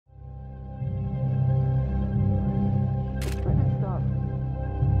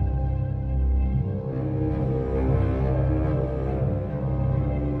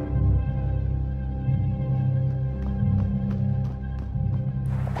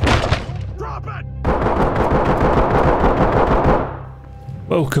Drop it!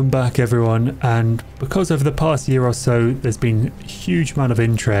 Welcome back everyone, and because over the past year or so there's been a huge amount of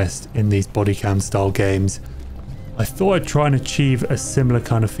interest in these body cam style games, I thought I'd try and achieve a similar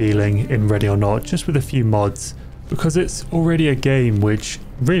kind of feeling in Ready or Not, just with a few mods, because it's already a game which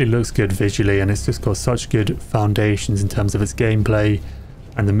really looks good visually and it's just got such good foundations in terms of its gameplay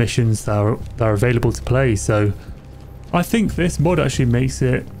and the missions that are available to play. So I think this mod actually makes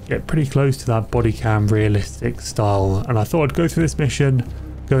it get pretty close to that body cam realistic style, and I thought I'd go through this mission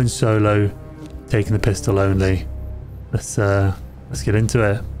going solo, taking the pistol only. Let's get into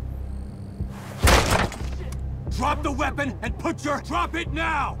it. Drop the weapon and put your... Drop it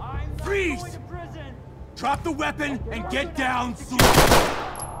now! Freeze! Drop the weapon and get down soon!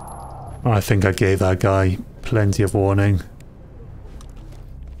 I think I gave that guy plenty of warning.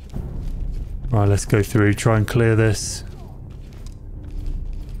 Right, let's go through, try and clear this.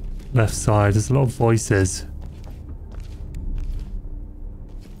 Left side, there's a lot of voices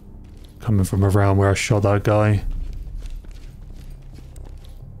coming from around where I shot that guy.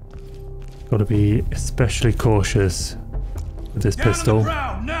 Gotta be especially cautious with this pistol.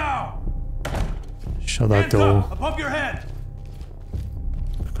 Shut that door. Above your head.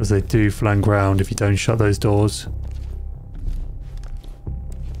 Because they do flank round if you don't shut those doors.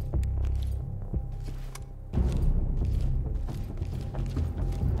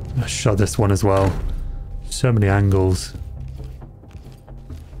 Let's shut this one as well. So many angles.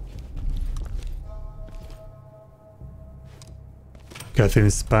 Okay, I think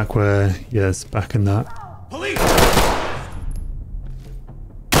it's back where... yeah, it's back in that. Police!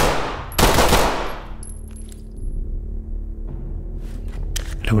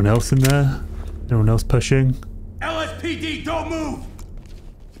 Anyone else in there? Anyone else pushing? LSPD, don't move!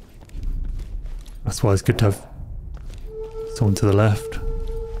 That's why it's good to have someone to the left.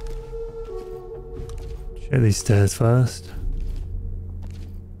 Check these stairs first.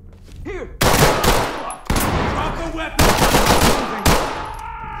 Here! Drop the weapon!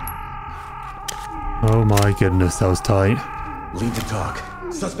 Oh my goodness, that was tight. Lead to talk.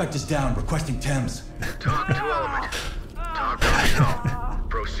 Suspect is down, requesting Thames. Talk to element. Talk to myself.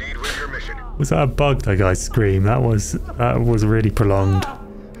 Proceed with your mission. Was that a bug, that guy scream? That was really prolonged.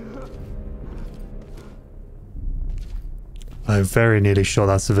 I very nearly shot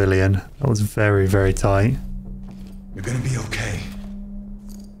that civilian. That was very, very tight. You're gonna be okay.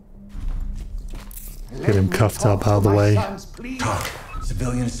 Get him cuffed up out of the way. Talk.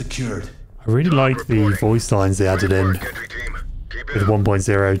 Civilian is secured. I really like the voice lines they added in Entry team. Keep it with up.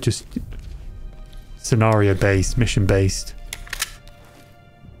 1.0, just scenario based, mission based.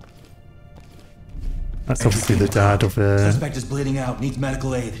 That's obviously the dad of Suspect is bleeding out, needs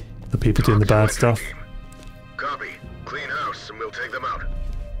medical aid. the people doing the bad stuff. Copy. Clean house and we'll take them out.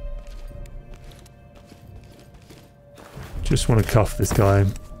 Just want to cuff this guy.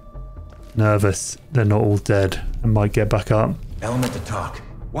 Nervous, they're not all dead and might get back up. Element to talk.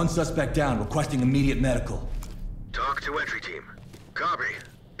 One suspect down, requesting immediate medical. Talk to entry team. Copy.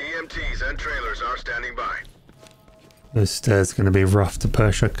 EMTs and trailers are standing by. Those stairs are going to be rough to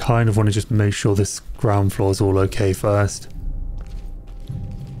push. I kind of want to just make sure this ground floor is all okay first.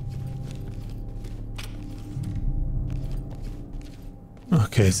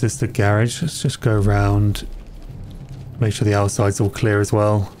 Okay, so this is the garage. Let's just go around. Make sure the outside's all clear as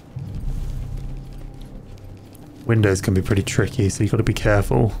well. Windows can be pretty tricky, so you've got to be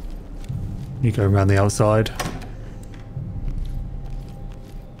careful. You go around the outside.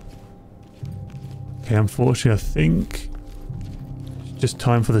 Okay, unfortunately, I think it's just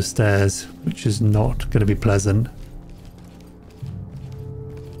time for the stairs, which is not going to be pleasant.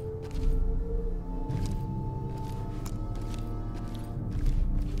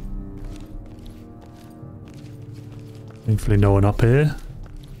 Thankfully, no one up here.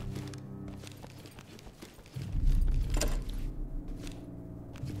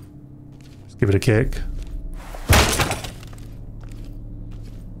 Let's give it a kick.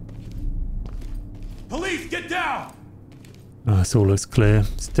 Police, get down! This all looks clear.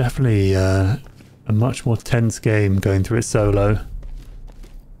 It's definitely a much more tense game going through it solo.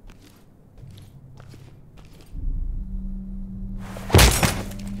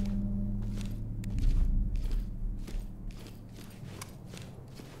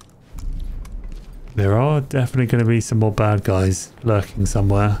 There are definitely going to be some more bad guys lurking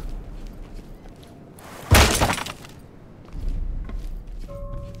somewhere.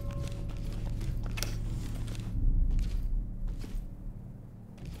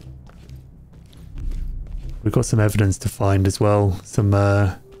 We've got some evidence to find as well. Some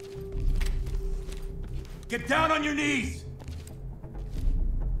Get down on your knees!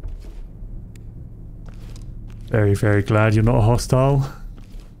 Very, very glad you're not a hostile.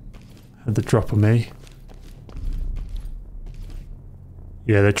 Had the drop on me.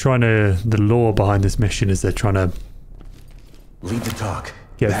 Yeah, they're trying to... The lore behind this mission is they're trying to... Lead the talk.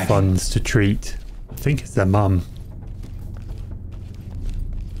 Get funds to treat... I think it's their mum.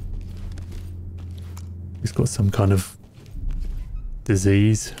 He's got some kind of...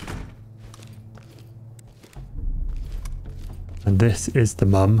 disease. And this is the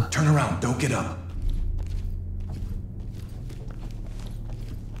mum. Turn around, don't get up.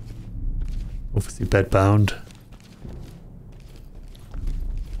 Obviously bedbound.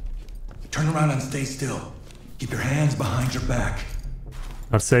 Turn around and stay still. Keep your hands behind your back.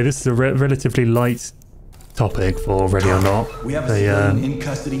 I'd say this is a relatively light topic for Ready or Not. We have a civilian in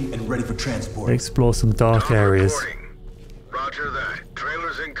custody and ready for transport. They explore some dark areas. Reporting. Roger that.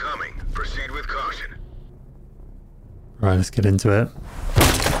 Trailers incoming. Proceed with caution. Right, let's get into it.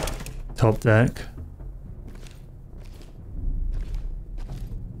 Top deck.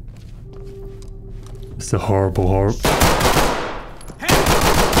 It's a horrible.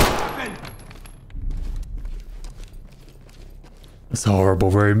 It's a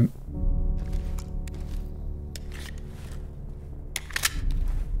horrible room.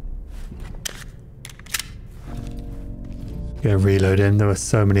 Get a reload in. There were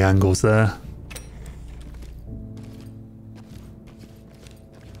so many angles there.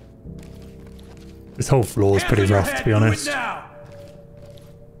 This whole floor is pretty rough, to be honest.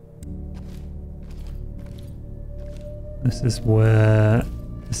 This is where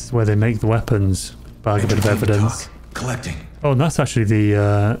they make the weapons. Bag a bit of evidence. Collecting. Oh, and that's actually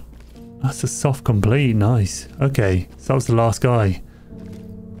the that's a soft complete. Nice. Okay, so that was the last guy.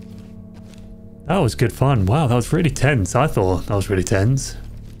 That was good fun. Wow, that was really tense. I thought that was really tense.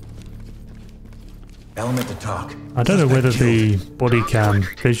 Element to talk. I don't know whether the body cam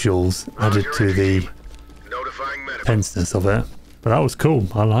visuals added to the tenseness of it, but that was cool.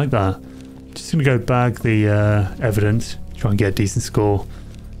 I like that. Just gonna go bag the evidence, try and get a decent score.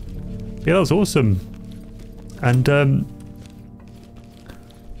 Yeah, that was awesome. And I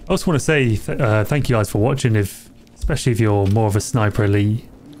also want to say thank you guys for watching. Especially if you're more of a Sniper Elite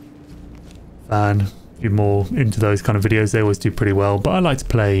fan, if you're more into those kind of videos, they always do pretty well. But I like to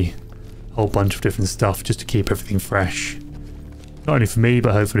play a whole bunch of different stuff just to keep everything fresh. Not only for me,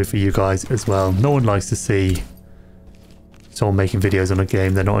 but hopefully for you guys as well. No one likes to see someone making videos on a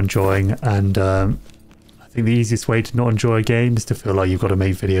game they're not enjoying, and I think the easiest way to not enjoy a game is to feel like you've got to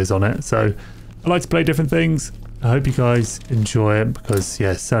make videos on it. So I like to play different things. I hope you guys enjoy it, because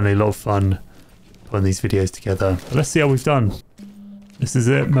yeah, it's certainly a lot of fun putting these videos together. But let's see how we've done. This is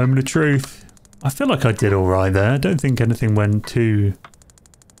it, moment of truth. I feel like I did alright there. I don't think anything went too...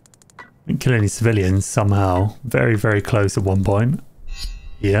 I didn't kill any civilians somehow. Very, very close at one point.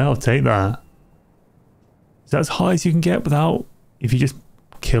 Yeah, I'll take that. Is that as high as you can get without... if you just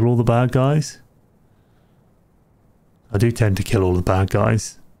kill all the bad guys? I do tend to kill all the bad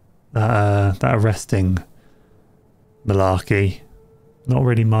guys. That arresting malarkey. Not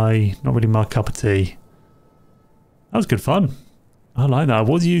really my cup of tea. That was good fun. I like that. I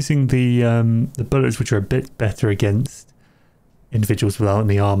was using the bullets, which are a bit better against individuals without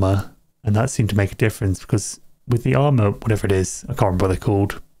any armor, and that seemed to make a difference, because with the armor, whatever it is, I can't remember what they're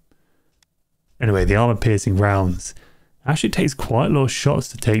called. Anyway, the armor piercing rounds actually takes quite a lot of shots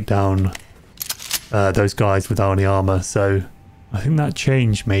to take down those guys without any armor, so I think that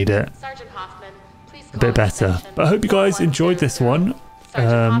change made it a bit better. But I hope you guys enjoyed this one.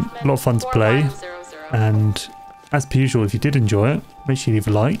 A lot of fun to play, and as per usual, if you did enjoy it, make sure you leave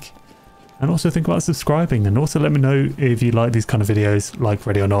a like, and also think about subscribing, and also let me know if you like these kind of videos, like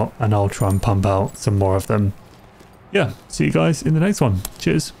Ready or Not, and I'll try and pump out some more of them. Yeah, see you guys in the next one.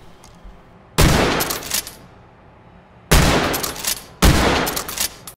 Cheers.